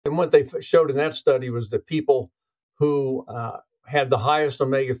And what they showed in that study was that people who had the highest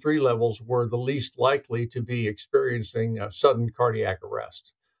omega-3 levels were the least likely to be experiencing sudden cardiac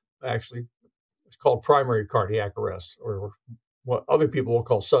arrest. Actually, it's called primary cardiac arrest, or what other people will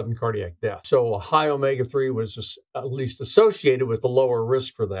call sudden cardiac death. So a high omega-3 was at least associated with a lower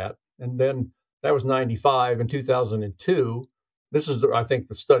risk for that. And then that was 95. In 2002, this is, I think,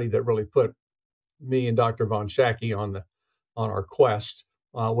 the study that really put me and Dr. Von Schacke on our quest,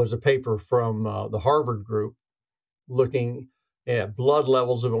 was a paper from the Harvard group looking at blood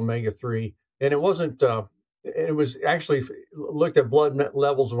levels of omega-3. And it wasn't, it was actually looked at blood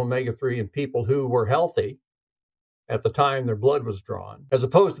levels of omega-3 in people who were healthy at the time their blood was drawn, as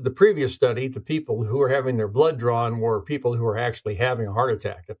opposed to the previous study. The people who were having their blood drawn were people who were actually having a heart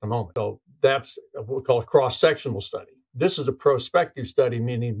attack at the moment. So that's what we call a cross-sectional study. This is a prospective study,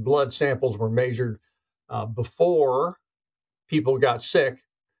 meaning blood samples were measured before people got sick,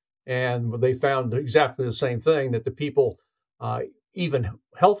 and they found exactly the same thing, that the people, even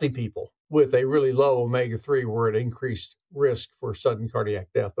healthy people with a really low omega-3, were at increased risk for sudden cardiac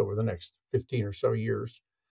death over the next 15 or so years.